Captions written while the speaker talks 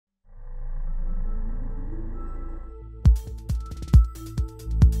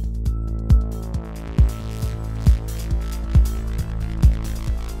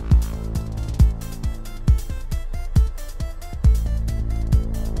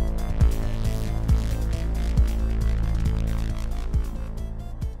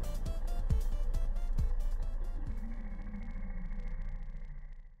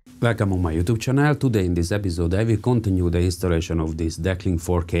Welcome on my YouTube channel. Today in this episode I will continue the installation of this Decklink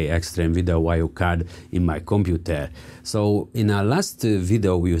 4K Extreme Video I/O card in my computer. So in our last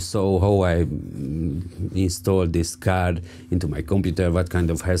video you saw how I installed this card into my computer, what kind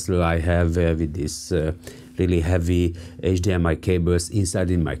of hassle I have with this really heavy HDMI cables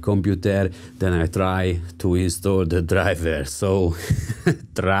inside in my computer. Then I try to install the driver. So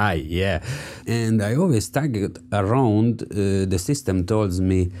and I always tag around. The system tells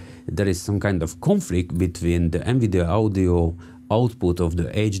me there is some kind of conflict between the NVIDIA audio output of the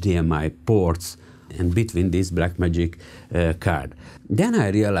HDMI ports and between this BlackMagic card. Then I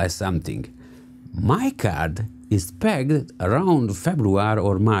realized something. My card is pegged around February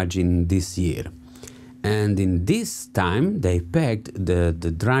or March in this year. And in this time they pegged the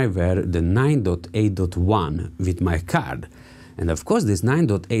driver, the 9.8.1 with my card. And of course this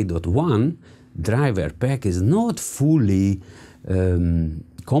 9.8.1 driver pack is not fully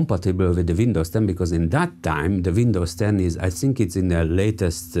compatible with the Windows 10, because in that time the Windows 10 is, I think it's in the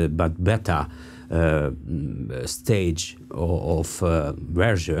latest but beta stage of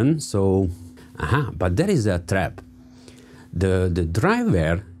version. So, but there is a trap. The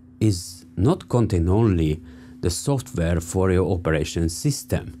driver is not contain only the software for your operation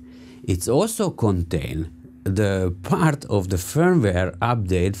system. It's also contain the part of the firmware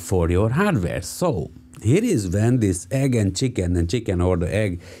update for your hardware. So here is when this egg and chicken or the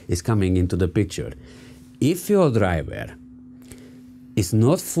egg is coming into the picture. If your driver is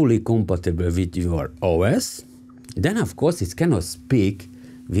not fully compatible with your OS, then of course it cannot speak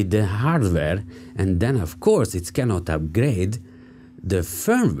with the hardware, and then of course it cannot upgrade the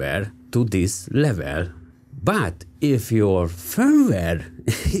firmware to this level. But if your firmware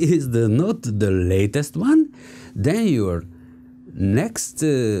is not the latest one, then your next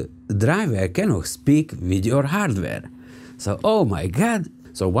driver cannot speak with your hardware. So, oh my God.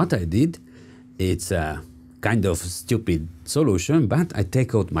 So what I did, it's a kind of stupid solution, but I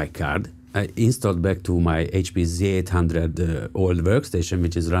take out my card. I installed back to my HP Z800 old workstation,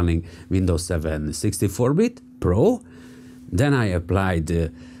 which is running Windows 7 64-bit Pro. Then I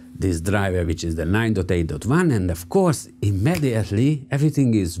applied this driver, which is the 9.8.1, and of course immediately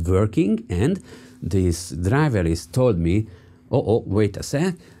everything is working, and this driver is told me, oh, wait a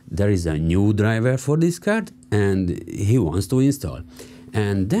sec, there is a new driver for this card and he wants to install.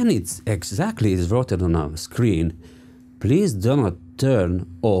 And then it's exactly is written on our screen, please do not turn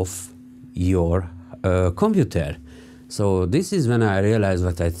off your computer. So this is when I realized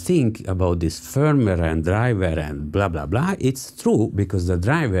what I think about this firmware and driver and blah blah blah. It's true, because the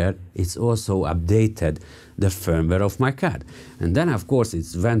driver is also updated the firmware of my card. And then of course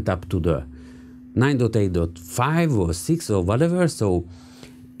it went up to the 9.8.5 or 6 or whatever. So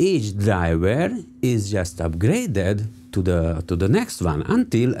each driver is just upgraded to the next one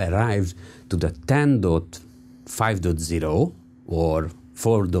until arrived to the 10.5.0 or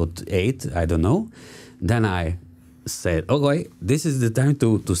 4.8, I don't know. Then I said, okay, this is the time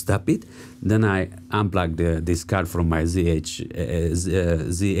to stop it. Then I unplugged this card from my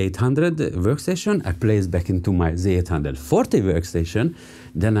Z800 workstation. I placed back into my Z840 workstation.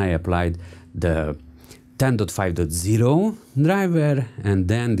 Then I applied the 10.5.0 driver, and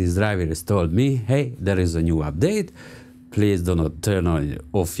then this driver has told me, hey, there is a new update. Please do not turn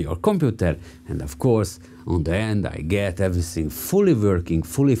off your computer. And of course, on the end, I get everything fully working,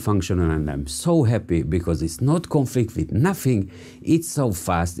 fully functional, and I'm so happy because it's not conflict with nothing. It's so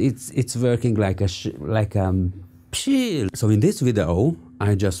fast. It's working like a shield. So in this video,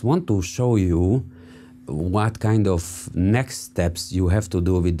 I just want to show you what kind of next steps you have to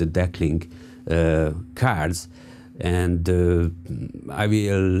do with the Decklink cards. And I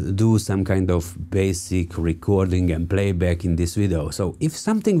will do some kind of basic recording and playback in this video. So if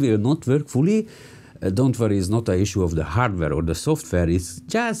something will not work fully, don't worry, it's not an issue of the hardware or the software. It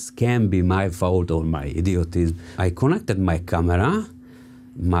just can be my fault or my idiotism. I connected my camera,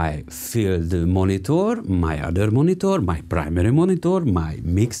 my field monitor, my other monitor, my primary monitor, my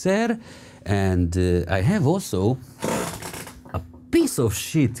mixer, and I have also a piece of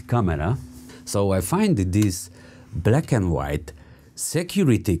shit camera. So I find this black and white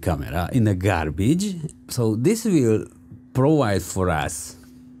security camera in the garbage. So this will provide for us,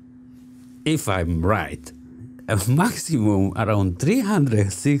 if I'm right, a maximum around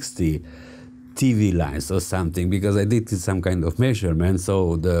 360 TV lines or something, because I did some kind of measurement,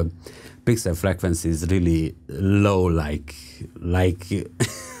 so the pixel frequency is really low, like the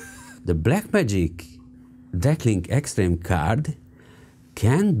BlackMagic Decklink Extreme card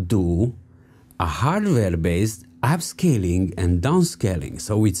can do a hardware-based upscaling and downscaling.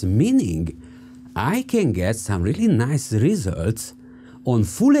 So it's meaning I can get some really nice results on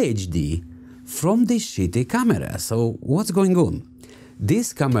Full HD from this shitty camera. So what's going on?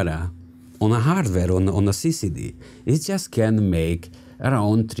 This camera on a hardware, on a CCD, it just can make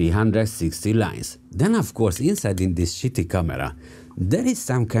around 360 lines. Then of course inside in this shitty camera there is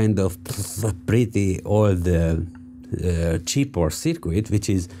some kind of pretty old cheaper circuit which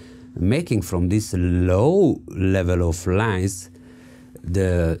is making from this low level of lines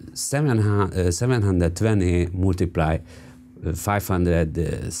the 720 multiply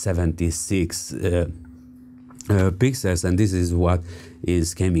 576 pixels, and this is what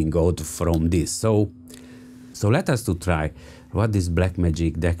is coming out from this. So let us to try what this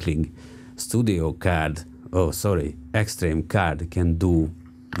BlackMagic Decklink Studio card, Extreme card can do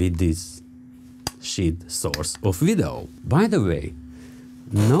with this shit source of video. By the way,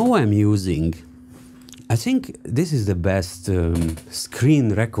 now I'm using, I think this is the best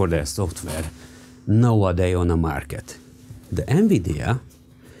screen recorder software nowadays on the market. The NVIDIA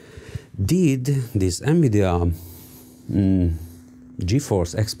did this NVIDIA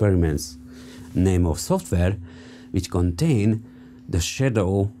GeForce Experiments name of software which contain the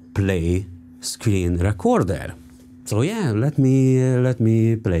shadow play screen recorder. So yeah, let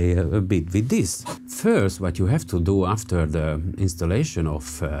me play a bit with this. First, what you have to do after the installation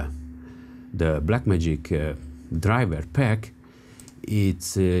of the BlackMagic driver pack,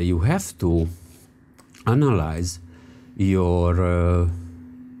 it's you have to analyze your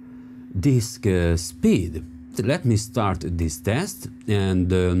disk speed. Let me start this test, and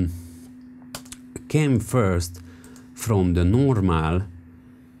came first from the normal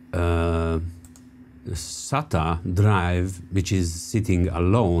SATA drive, which is sitting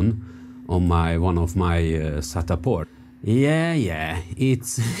alone on one of my SATA port. Yeah,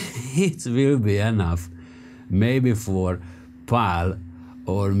 it will be enough, maybe for PAL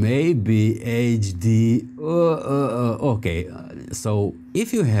or maybe HD. Okay, so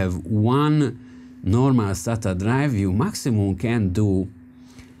if you have one normal SATA drive, you maximum can do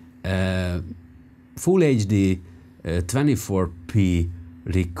Full HD 24p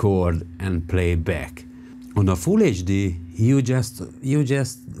record and play back. On a Full HD, you just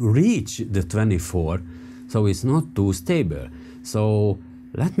reach the 24, so it's not too stable. So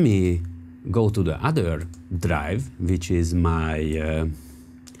let me go to the other drive, which is my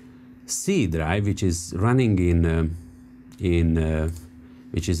C drive, which is running in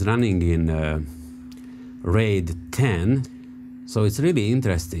RAID 10. So it's really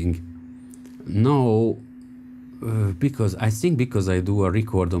interesting. No, because I do a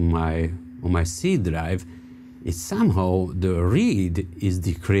record on my C drive, it's somehow the read is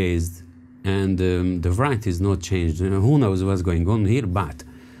decreased and the write is not changed. Who knows what's going on here? But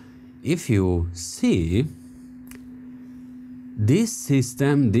if you see this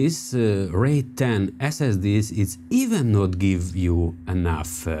system, this RAID 10 SSDs, it's even not give you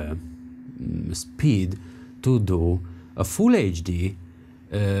enough speed to do a Full HD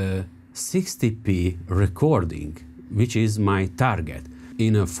 60p recording, which is my target.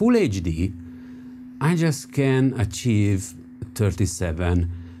 In a Full HD, I just can achieve 37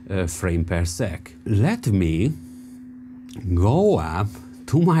 frames per sec. Let me go up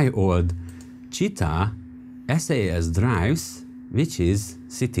to my old Cheetah SAS drives, which is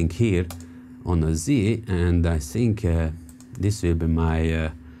sitting here on a Z, and I think this will be my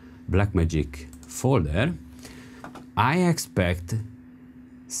BlackMagic folder. I expect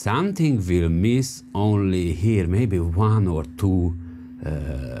something will miss only here, maybe one or two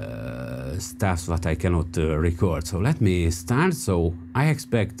stuffs that I cannot record. So let me start. So I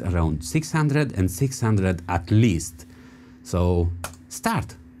expect around 600 and 600 at least. So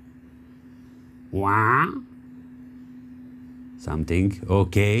start. Wow. Something.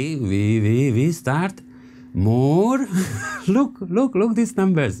 Okay, we start. More. look these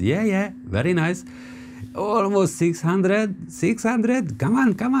numbers. Yeah, very nice. Almost 600.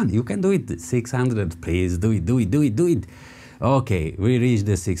 Come on, you can do it. 600, please do it. Okay, we reached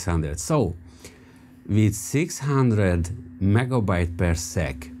the 600. So with 600 megabytes per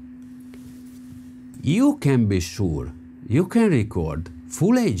sec, you can be sure you can record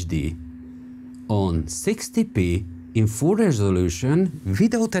Full HD on 60p in full resolution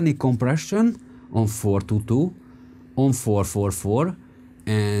without any compression on 422, on 444,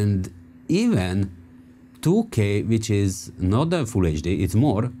 and even 2K, which is not a Full HD, it's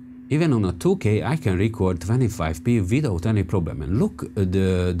more. Even on a 2K, I can record 25p without any problem. And look at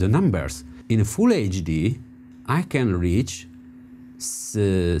the numbers. In Full HD, I can reach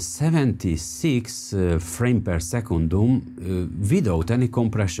 76 frames per second without any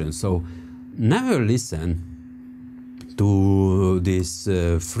compression. So never listen to this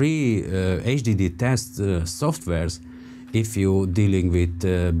free HDD test softwares if you're dealing with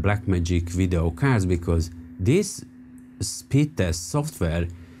BlackMagic video cards, because this speed test software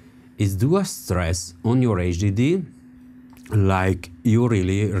is do a stress on your HDD like you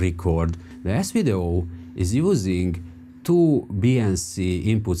really record. The S-Video is using two BNC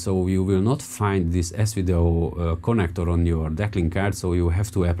inputs, so you will not find this S-Video connector on your Decklink card, so you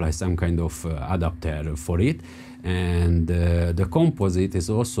have to apply some kind of adapter for it. And the composite is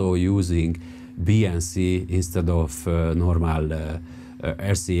also using BNC instead of normal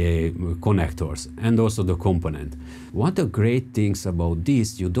RCA connectors, and also the component. One of the great things about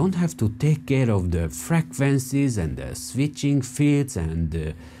this, you don't have to take care of the frequencies and the switching fields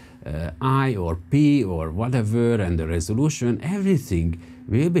and I or P or whatever, and the resolution. Everything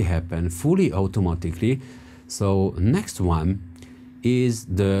will be happen fully automatically. So next one is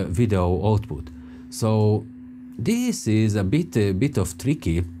the video output. So this is a bit of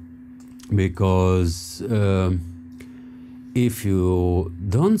tricky, because if you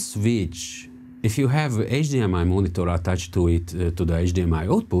don't switch, if you have HDMI monitor attached to it, to the HDMI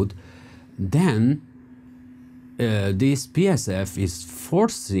output, then this PSF is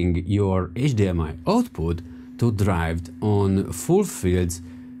forcing your HDMI output to drive on full fields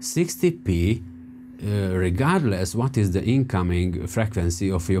 60p, regardless what is the incoming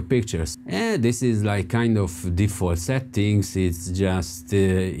frequency of your pictures. This is like kind of default settings. It's just,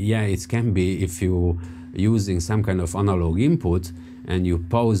 yeah, it can be if you using some kind of analog input and you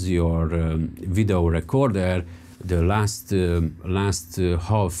pause your video recorder, the last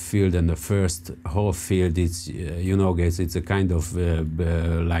half field and the first half field, it's you know guys, it's a kind of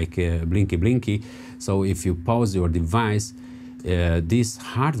like blinky. So if you pause your device, this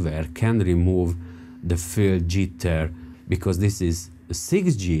hardware can remove the field jitter, because this is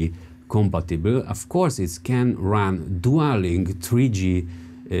 6G compatible. Of course, it can run dual-link 3G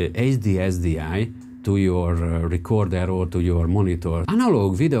HD SDI to your recorder or to your monitor.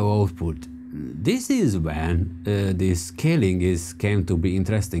 Analog video output. This is when the scaling came to be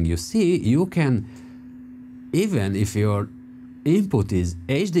interesting. You see, you can, even if your input is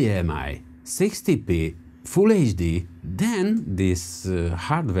HDMI 60p Full HD, then this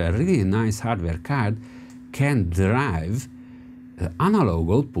hardware, really nice hardware card, can drive analog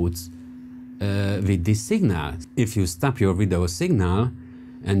outputs with this signal. If you stop your video signal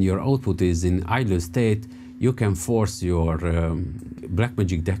and your output is in idle state, you can force your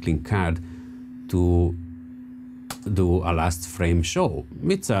BlackMagic Decklink card to do a last frame show.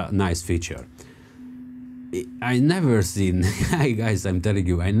 It's a nice feature. I never seen, guys, I'm telling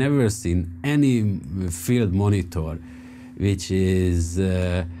you, I never seen any field monitor which is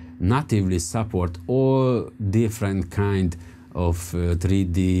natively support all different kind of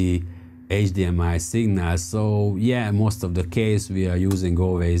 3D HDMI signals. So yeah, most of the case we are using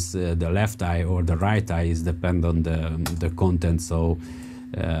always the left eye or the right eye, is depend on the content. So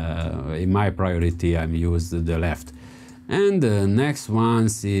in my priority, I'm used the left. And the next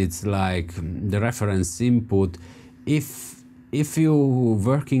ones, it's like the reference input. If you're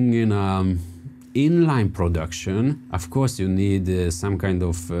working in inline production, of course you need some kind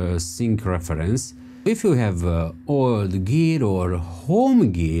of sync reference. If you have old gear or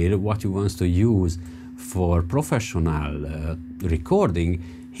home gear, what you want to use for professional recording,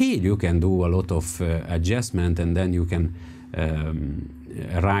 here you can do a lot of adjustment, and then you can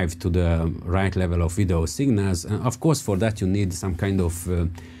arrive to the right level of video signals. And of course, for that you need some kind of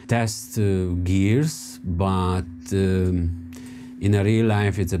test gears, but in a real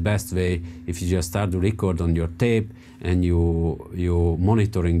life it's the best way if you just start to record on your tape and you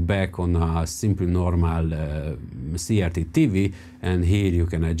monitoring back on a simple normal CRT TV, and here you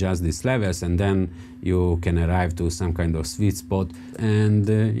can adjust these levels, and then you can arrive to some kind of sweet spot. And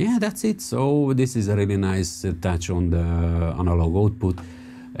yeah, that's it. So this is a really nice touch on the analog output.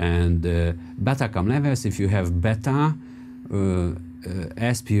 And Betacam levels, if you have beta,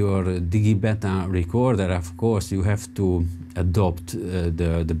 SP or digi-beta recorder, of course you have to adopt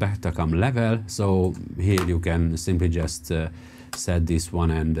the Betacam level. So here you can simply just set this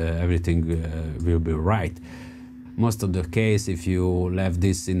one, and everything will be right. Most of the case, if you left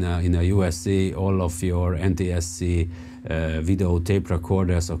this in a USC, all of your NTSC video tape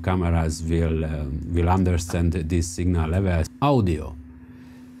recorders or cameras will understand this signal level. Audio.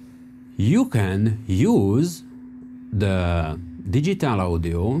 You can use the digital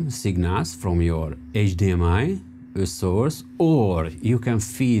audio signals from your HDMI source, or you can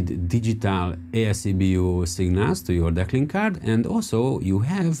feed digital ASCBU signals to your Decklink card, and also you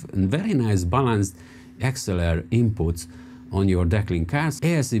have very nice balanced XLR inputs on your Decklink cards.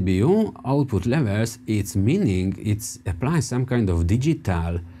 ASCBU output levels, it's meaning it's applies some kind of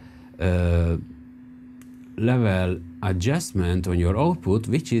digital level adjustment on your output,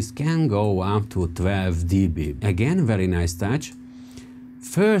 which can go up to 12 dB. Again, very nice touch.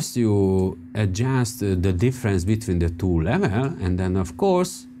 First you adjust the difference between the two levels, and then of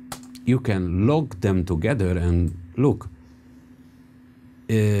course you can log them together and look,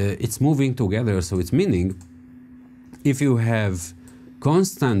 it's moving together. So it's meaning if you have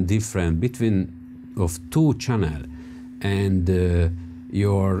constant difference between of two channels and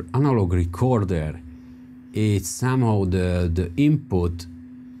your analog recorder, it's somehow the input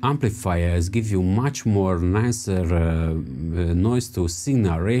amplifiers give you much more nicer noise to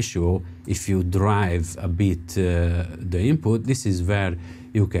signal ratio. If you drive a bit the input, this is where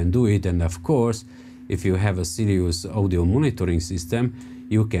you can do it. And of course, if you have a serious audio monitoring system,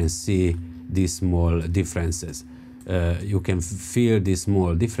 you can see these small differences. You can feel these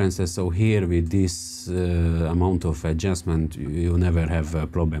small differences. So here with this amount of adjustment, you never have a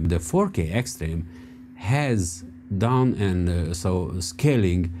problem. The 4K Extreme has down and so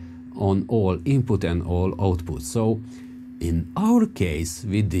scaling on all input and all output. So in our case,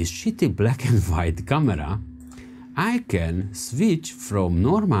 with this shitty black and white camera, I can switch from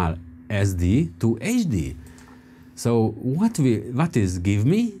normal SD to HD. So what is give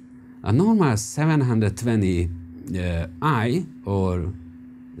me a normal 720 I or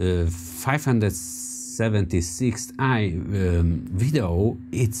 576 I video,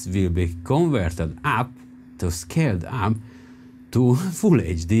 it will be converted up to scaled up to full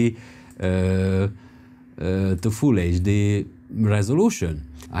HD resolution.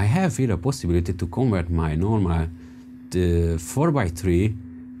 I have here a possibility to convert my normal 4:3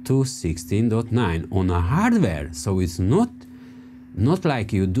 to 16:9 on a hardware. So it's not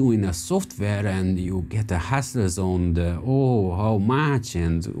like you do in a software and you get a hassles on the how much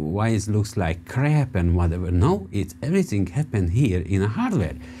and why it looks like crap and whatever. No, everything happened here in a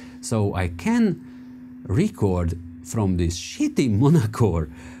hardware. So I can record from this shitty monocore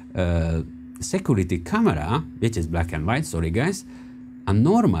security camera, which is black and white, sorry guys, a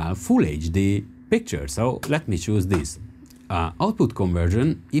normal full HD picture. So let me choose this. Output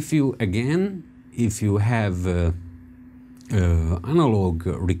conversion, if you have analog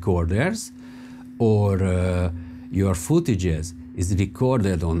recorders or your footages is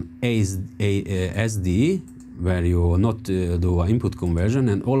recorded on SD, where you not do input conversion,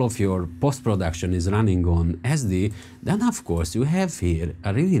 and all of your post-production is running on SD, then of course you have here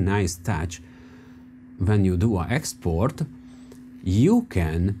a really nice touch. When you do an export, you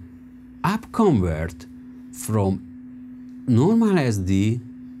can up-convert from normal SD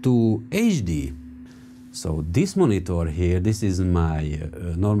to HD. So this monitor here, this is my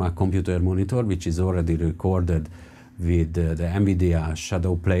normal computer monitor, which is already recorded with the NVIDIA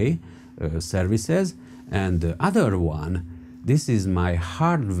Shadow Play services. And the other one, this is my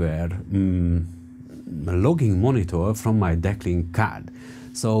hardware logging monitor from my Decklink card.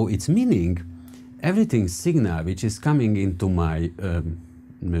 So it's meaning everything signal which is coming into my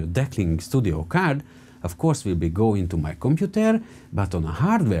Decklink Studio card, of course will be going to my computer, but on a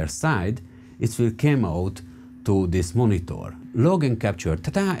hardware side, it will come out to this monitor. Log and capture,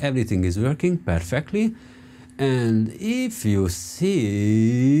 ta-da, everything is working perfectly. And if you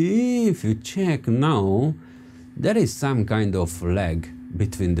check now, there is some kind of lag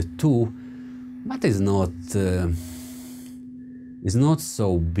between the two, but it's not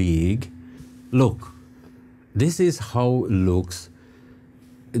so big. Look, this is how looks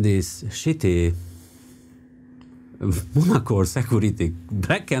this shitty monocore security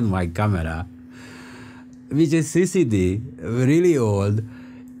black and white camera, which is CCD, really old,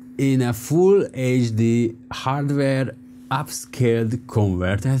 in a full HD hardware upscaled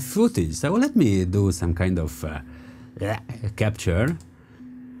converted footage. So let me do some kind of capture.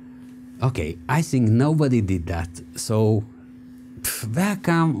 Okay, I think nobody did that. So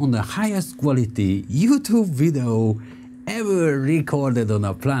welcome on the highest quality YouTube video ever recorded on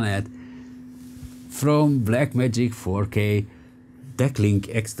a planet from BlackMagic 4K Decklink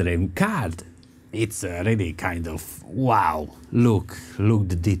Extreme card. It's really kind of wow. Look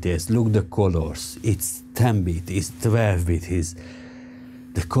the details, look the colors. It's 10-bit, it's 12-bit,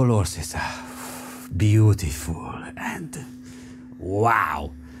 the colors is beautiful and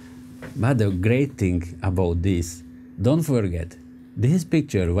wow. But the great thing about this, don't forget, this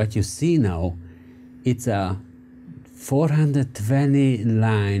picture, what you see now, it's a 420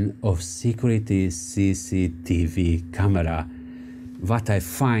 line of security CCTV camera, what I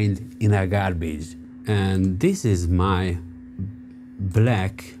find in a garbage. And this is my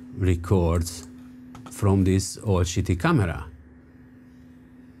black records from this old shitty camera.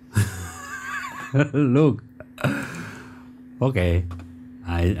 Look. Okay,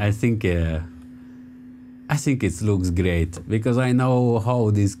 I think I think it looks great, because I know how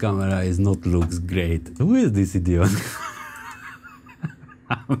this camera is not looks great. Who is this idiot?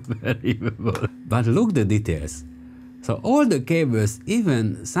 Unbelievable. But look the details. So all the cables,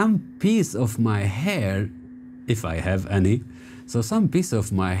 even some piece of my hair, if I have any, so some piece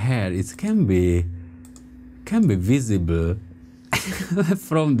of my hair, it can be visible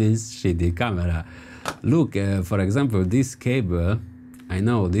from this shitty camera. Look, for example, this cable, I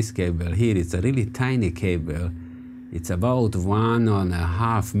know this cable here, it's a really tiny cable. It's about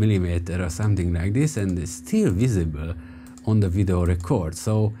 1.5 millimeter or something like this, and it's still visible on the video record.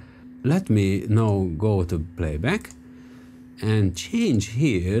 So let me now go to playback and change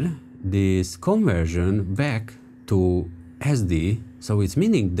here this conversion back to SD. So it's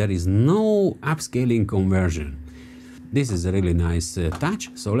meaning there is no upscaling conversion. This is a really nice touch.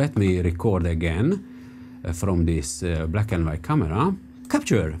 So let me record again from this black and white camera.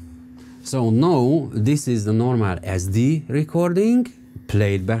 Capture. So now this is the normal SD recording,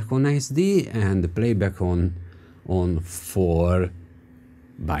 played back on SD and playback on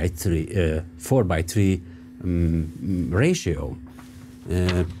 4:3 ratio.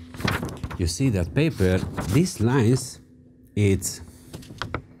 You see that paper, these lines, it's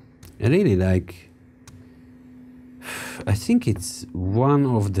really like, I think it's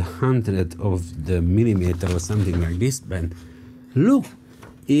 1/100 of the millimeter or something like this, but look,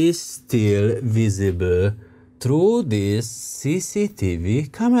 is still visible through this CCTV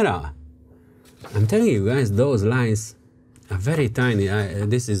camera. I'm telling you guys, those lines are very tiny.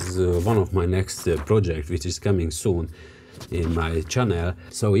 This is one of my next projects, which is coming soon in my channel.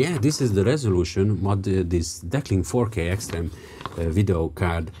 So yeah, this is the resolution what this Decklink 4K Extreme video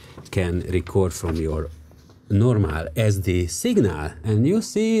card can record from your normal SD signal. And you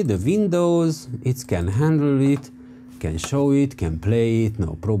see the windows, it can handle it, can show it, can play it,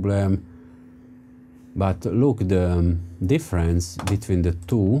 no problem. But look, the difference between the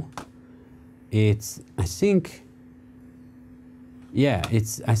two, it's, I think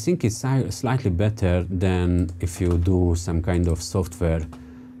it's slightly better than if you do some kind of software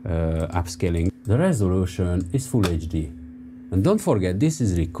upscaling. The resolution is Full HD. And don't forget, this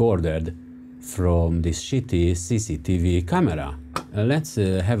is recorded from this shitty CCTV camera. Let's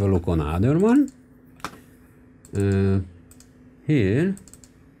have a look on another one. Here.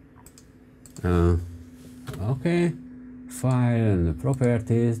 Okay. File and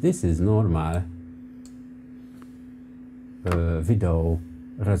properties. This is normal video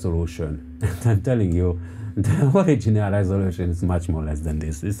resolution. I'm telling you, the original resolution is much more less than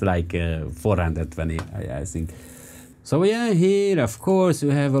this. It's like 420, I think. So yeah, here of course you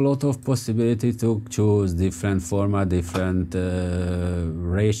have a lot of possibility to choose different format, different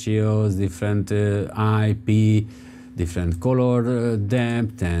ratios, different IP, different color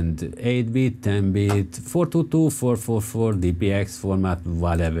depth, and 8-bit, 10-bit, 422, 444, DPX format,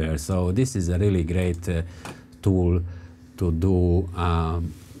 whatever. So this is a really great tool to do a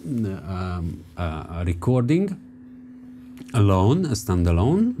recording alone,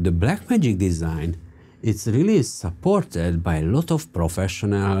 standalone. The BlackMagic Design, it's really supported by a lot of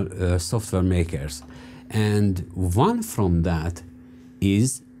professional software makers, and one from that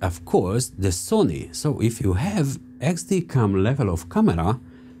is of course the Sony. So if you have XD cam level of camera,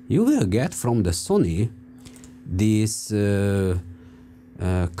 you will get from the Sony this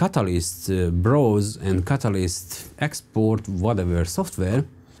Catalyst browse and Catalyst export whatever software.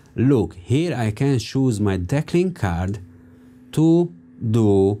 Look, here I can choose my Decklink card to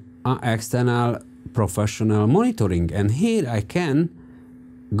do external professional monitoring, and here I can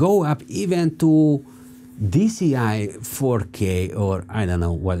go up even to DCI 4K, or I don't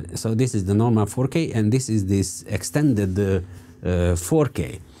know what. So this is the normal 4K and this is this extended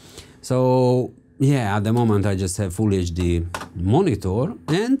 4K. So yeah, at the moment I just have Full HD monitor,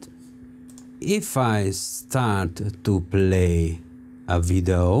 and if I start to play a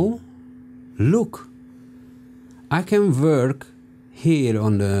video, look, I can work here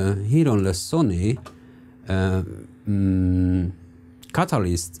on the Sony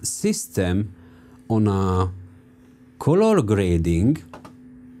Catalyst system on a color grading,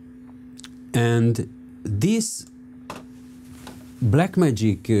 and this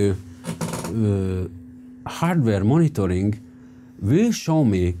BlackMagic hardware monitoring will show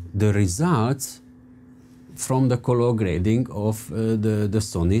me the results from the color grading of the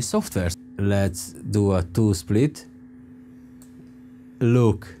Sony software. Let's do a 2-split.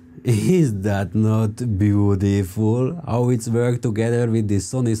 Look, is that not beautiful how it's worked together with the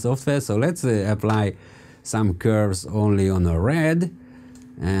Sony software? So let's apply some curves only on a red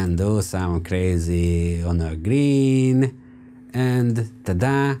and do some crazy on a green, and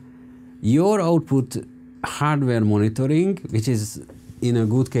tada, your output hardware monitoring, which is in a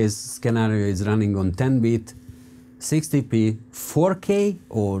good case scenario is running on 10-bit 60p 4K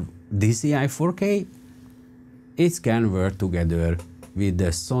or DCI 4K, it can work together with the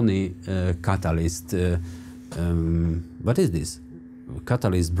Sony Catalyst, what is this?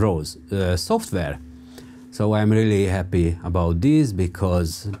 Catalyst Browse software. So I'm really happy about this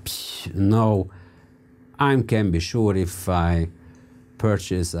because now I can be sure if I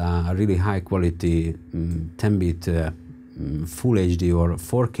purchase a really high quality 10-bit Full HD or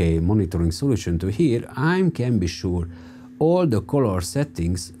 4K monitoring solution to here, I can be sure all the color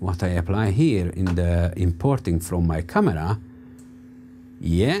settings what I apply here in the importing from my camera,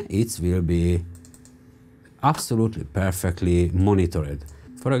 yeah, it will be absolutely perfectly monitored.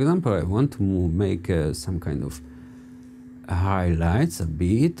 For example, I want to make some kind of highlights a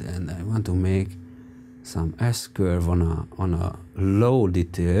bit, and I want to make some S-curve on a low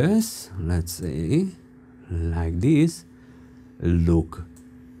details, let's say, like this. Look.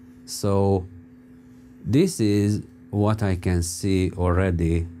 So this is what I can see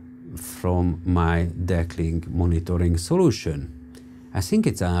already from my Decklink monitoring solution. I think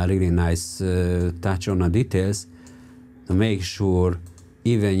it's a really nice touch on the details to make sure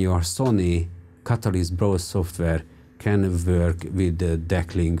even your Sony Catalyst Browse software can work with the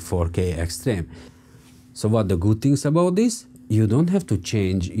Decklink 4K Extreme. So what the good things about this? You don't have to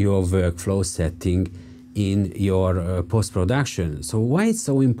change your workflow setting in your post-production. So why it's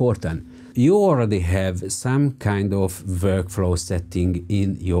so important? You already have some kind of workflow setting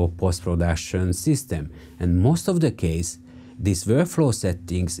in your post-production system, and most of the case these workflow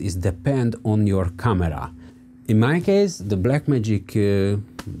settings is depend on your camera. In my case, the BlackMagic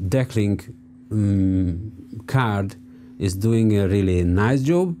Decklink card is doing a really nice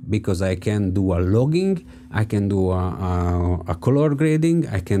job because I can do a logging, I can do a color grading,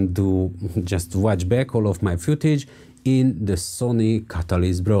 I can do just watch back all of my footage in the Sony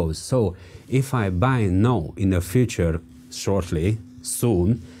Catalyst Browse. So if I buy now in the future, shortly,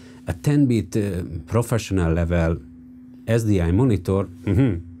 soon, a 10-bit professional level SDI monitor,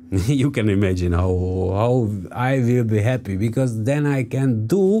 you can imagine how I will be happy, because then I can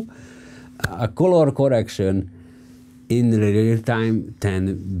do a color correction in real-time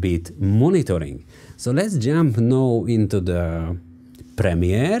 10-bit monitoring. So let's jump now into the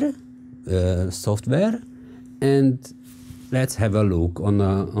Premiere software, and let's have a look on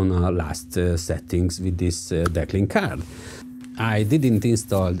our last settings with this Decklink card. I didn't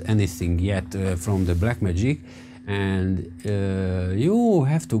install anything yet from the BlackMagic, and you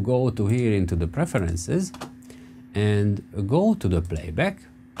have to go to here into the preferences and go to the playback,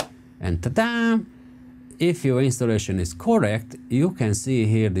 and ta-da! If your installation is correct, you can see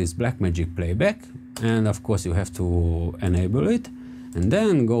here this BlackMagic playback, and of course you have to enable it, and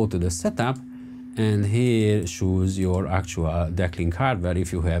then go to the setup, and here choose your actual Decklink hardware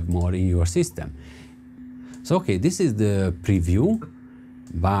if you have more in your system. So okay, this is the preview,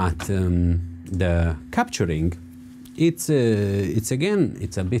 but the capturing, it's again,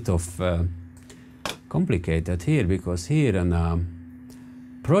 it's a bit of complicated here, because here in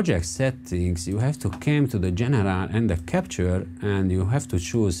project settings you have to come to the general and the capture, and you have to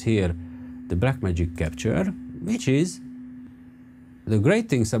choose here the BlackMagic capture, which is the great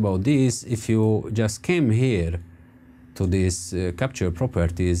things about this. If you just came here to this capture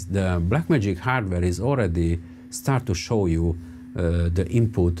properties, the BlackMagic hardware is already start to show you the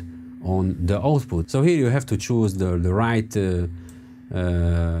input on the output. So here you have to choose the right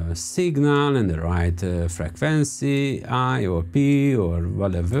signal and the right frequency, I or P or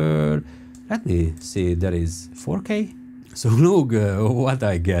whatever. Let me see, there is 4K. So look what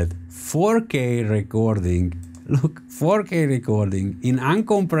I get, 4K recording. Look, 4K recording in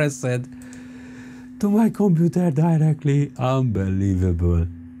uncompressed to my computer directly. Unbelievable.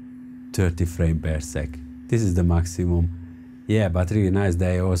 30 frames per sec. This is the maximum. Yeah, but really nice.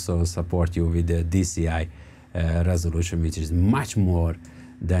 They also support you with the DCI resolution, which is much more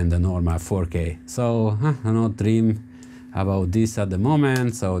than the normal 4K. So I not dream about this at the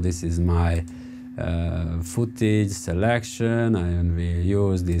moment. So this is my footage selection. I will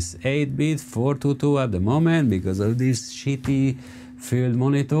use this 8-bit 422 at the moment because of this shitty field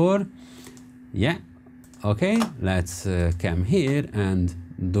monitor. Yeah, okay, let's come here and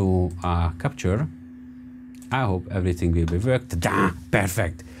do a capture. I hope everything will be worked.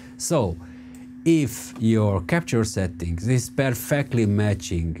 Perfect. So if your capture settings is perfectly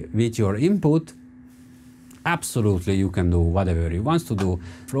matching with your input, absolutely you can do whatever you want to do.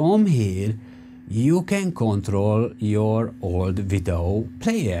 From here you can control your old video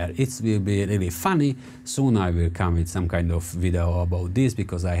player. It will be really funny. Soon I will come with some kind of video about this,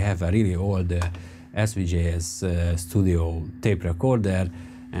 because I have a really old SVJS Studio tape recorder,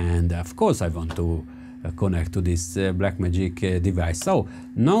 and of course I want to connect to this BlackMagic device. So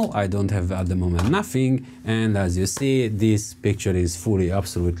now I don't have at the moment nothing, and as you see, this picture is fully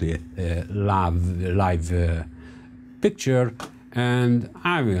absolutely live picture, and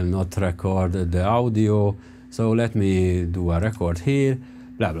I will not record the audio. So let me do a record here,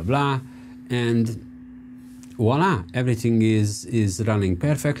 blah blah blah, and voila, everything is running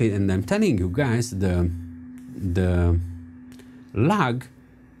perfectly. And I'm telling you guys, the lag,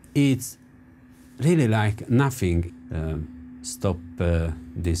 it's really like nothing. Stop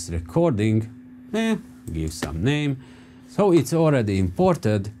this recording, give some name. So it's already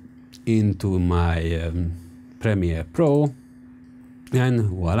imported into my Premiere Pro, and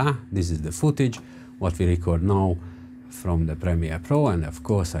voila, this is the footage what we record now from the Premiere Pro. And of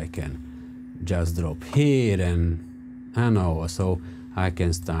course I can just drop here, and I know, so I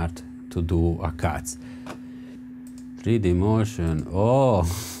can start to do a cut. 3D motion, oh,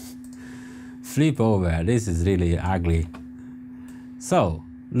 flip over, this is really ugly. So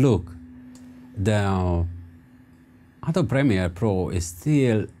look, the Adobe Premiere Pro is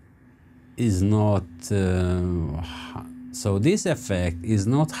still not so this effect is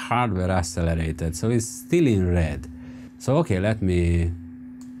not hardware accelerated, so it's still in red. So okay, let me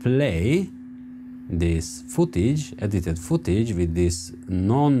play this footage, edited footage, with this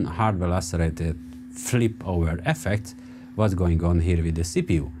non-hardware accelerated flip over effect. What's going on here with the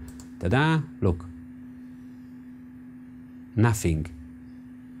CPU? Ta-da! Look, nothing,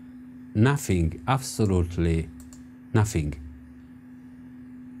 absolutely nothing.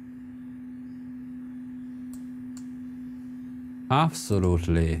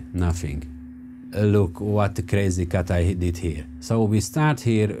 Absolutely nothing. Look what crazy cut I did here. So we start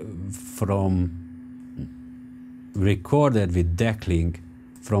here from recorded with Decklink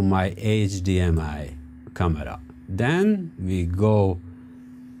from my HDMI camera. Then we go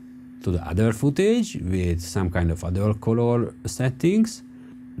to the other footage with some kind of other color settings.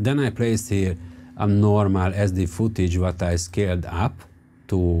 Then I placed here a normal SD footage what I scaled up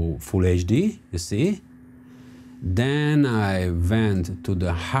to Full HD, you see. Then I went to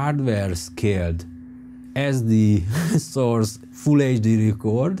the hardware scaled SD source Full HD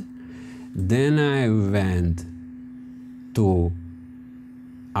record. Then I went to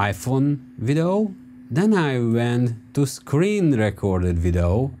iPhone video. Then I went to screen recorded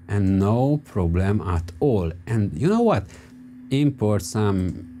video, and no problem at all. And you know what? Import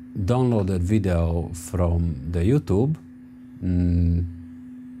some downloaded video from the YouTube.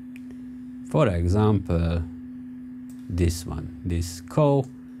 For example, this one, this cow,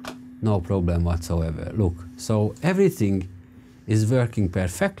 no problem whatsoever. Look, so everything is working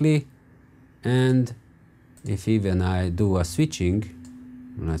perfectly. And if even I do a switching,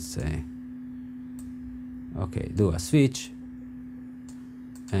 let's say, okay, do a switch,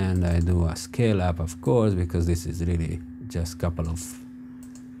 and I do a scale up, of course, because this is really just couple of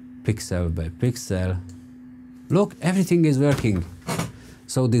pixel by pixel. Look, everything is working.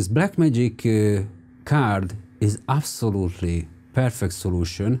 So this BlackMagic card is absolutely perfect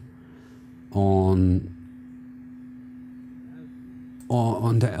solution on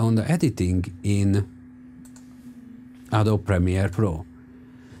the editing in Adobe Premiere Pro.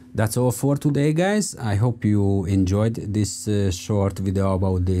 That's all for today, guys. I hope you enjoyed this short video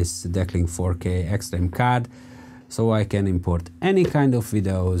about this Decklink 4K Extreme card, so I can import any kind of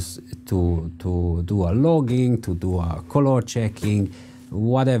videos to do a logging, to do a color checking,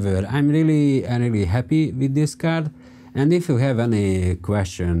 whatever. I'm really happy with this card. And if you have any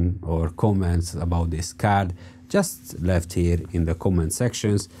question or comments about this card, just left here in the comment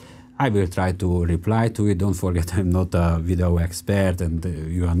sections. I will try to reply to it. Don't forget, I'm not a video expert, and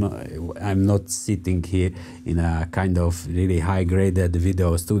I'm not sitting here in a kind of really high graded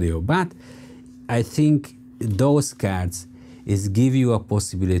video studio, but I think those cards is give you a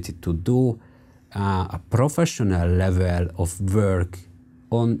possibility to do a professional level of work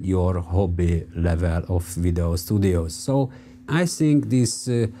on your hobby level of video studios. So I think this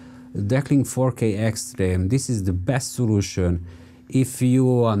Decklink 4K Extreme, this is the best solution if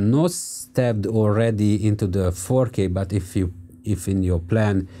you are not stepped already into the 4K, but if in your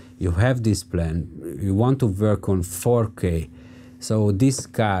plan you have this plan, you want to work on 4K, so this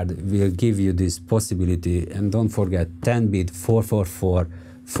card will give you this possibility. And don't forget, 10-bit 444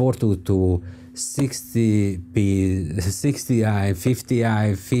 422 60p 60i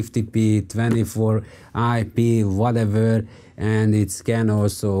 50i 50p 24ip whatever, and it can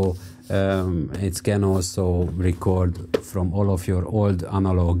also record from all of your old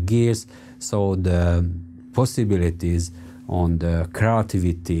analog gears. So the possibilities on the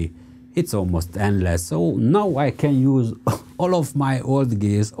creativity it's almost endless. So now I can use all of my old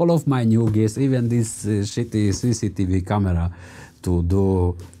gears, all of my new gears, even this shitty CCTV camera to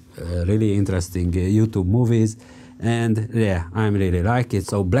do really interesting YouTube movies. And yeah, I really like it.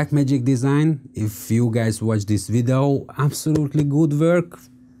 So BlackMagic Design, if you guys watch this video, absolutely good work,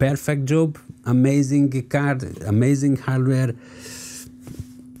 perfect job, amazing card, amazing hardware,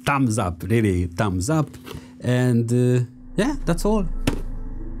 thumbs up, really thumbs up. And yeah, that's all.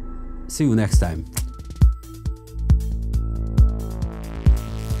 See you next time.